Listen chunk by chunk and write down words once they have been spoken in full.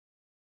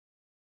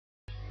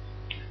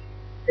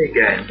Hey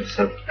guys, what's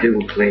up? Today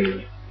we're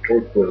playing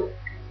TorqueL,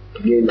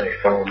 a game I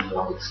found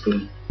on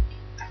Steam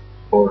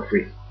for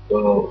free.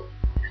 Well,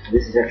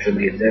 this is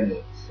actually a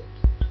demo,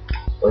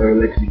 so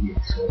let's begin.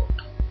 So, you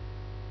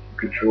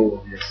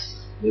control this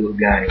little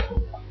guy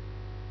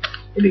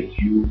in a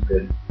cube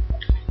and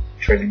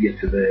try to get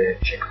to the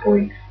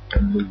checkpoint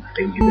and move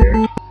things there.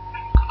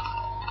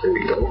 There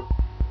we go.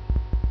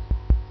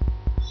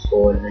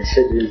 So, as I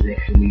said, this is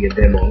actually a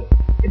demo,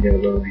 and they're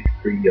already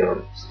free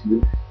on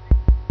Steam.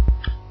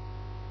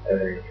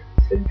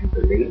 Send you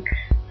the link.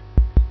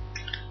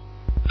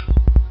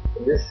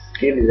 This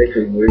game is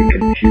actually very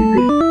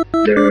confusing.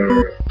 There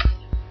are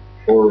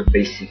 4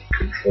 basic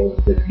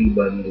controls: the B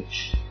button,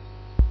 which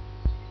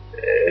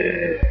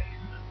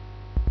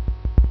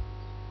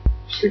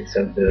sits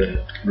at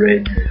the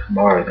red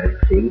bar, I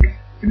think.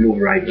 You move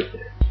right with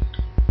it.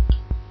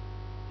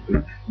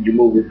 You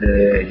move with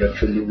the, you have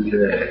to move with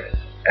the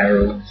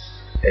arrows,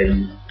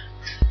 and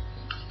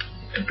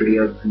to bring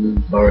up the new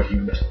bars you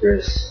must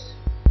press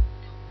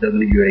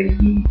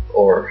WAD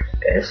or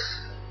S.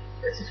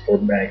 S is for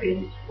back, A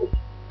is for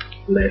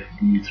left,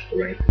 D is for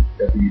right,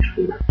 W is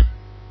for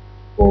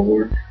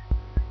forward.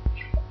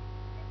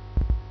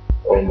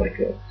 Oh my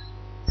god.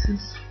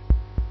 This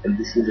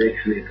is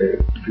actually a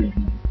pretty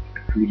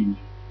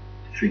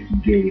tricky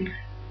game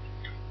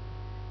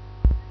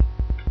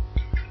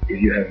if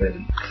you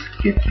haven't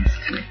get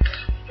used to it.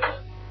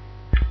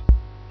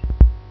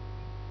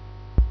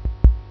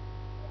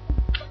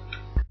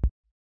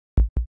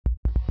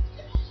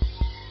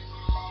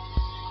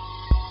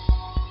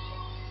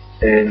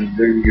 And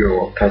there you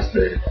go, past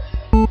the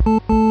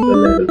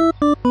level.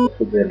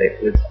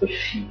 Let's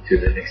proceed to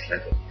the next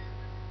level.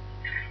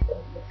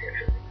 That's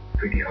actually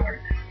pretty hard.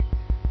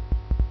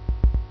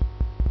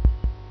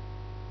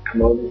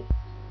 Come on.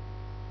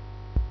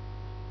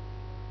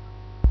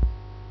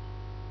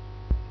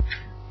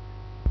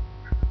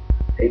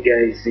 Hey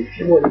guys, if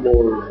you want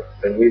more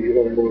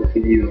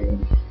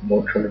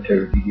more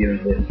commentary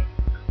videos, then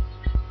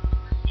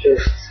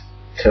just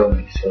tell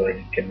me so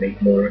I can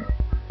make more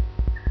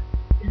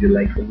if you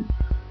like them.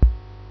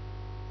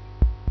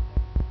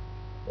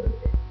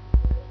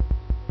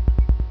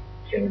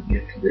 Can't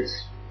get to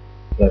this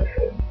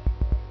platform.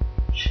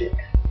 Shit.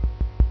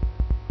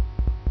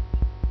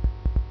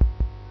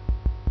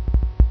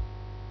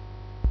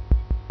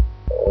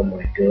 Oh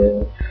my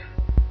god.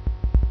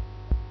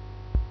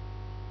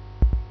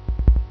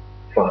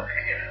 Fuck.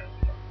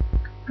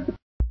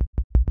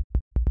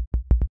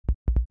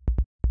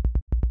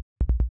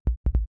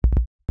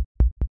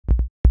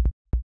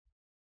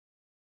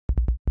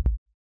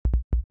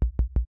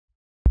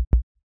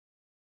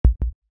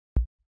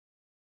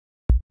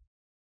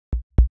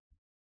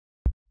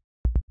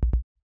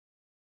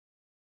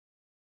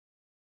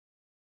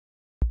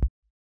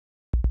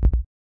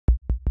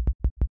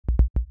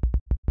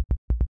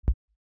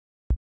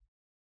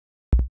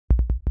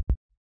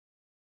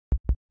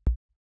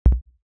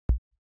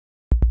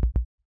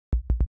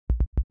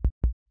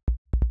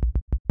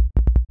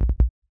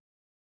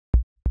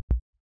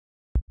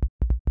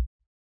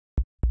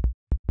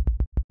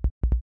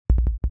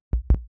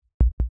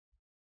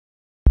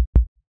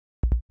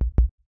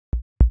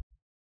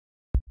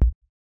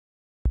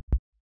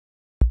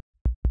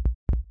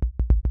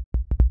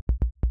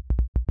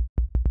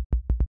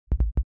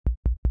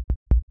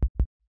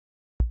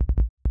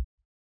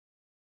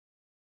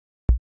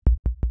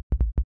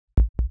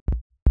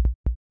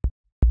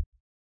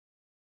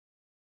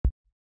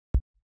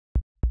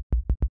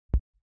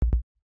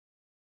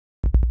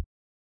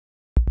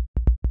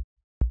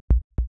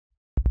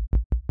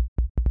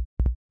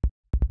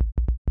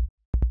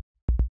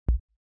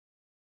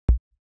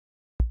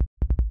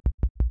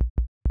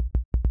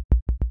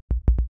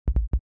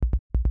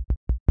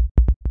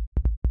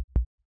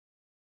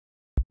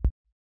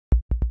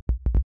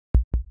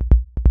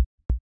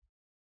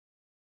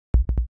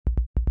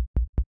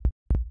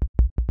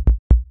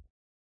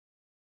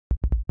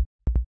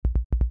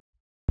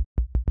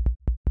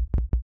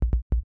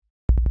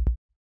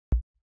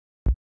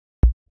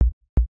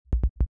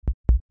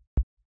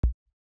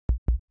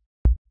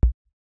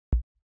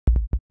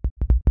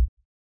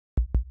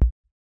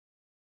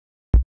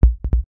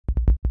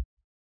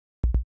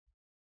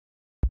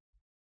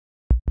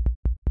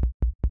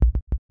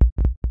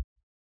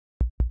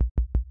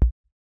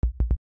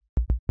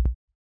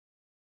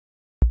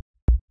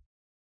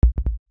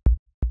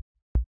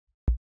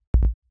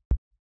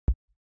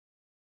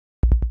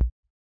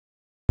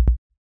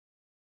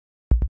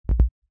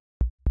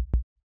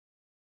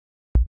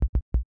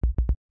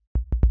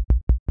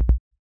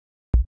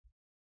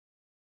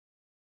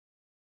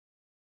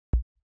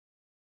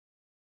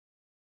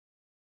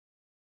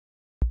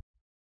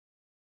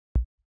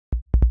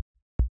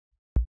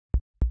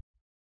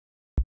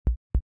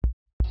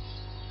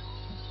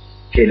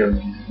 Okay, no,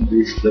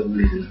 this level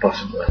is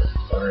impossible.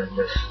 I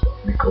just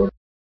record.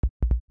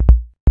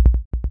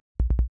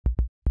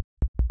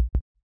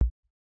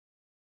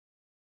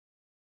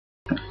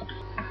 By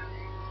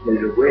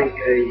the way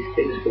guys,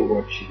 thanks for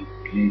watching.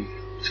 Please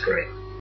subscribe.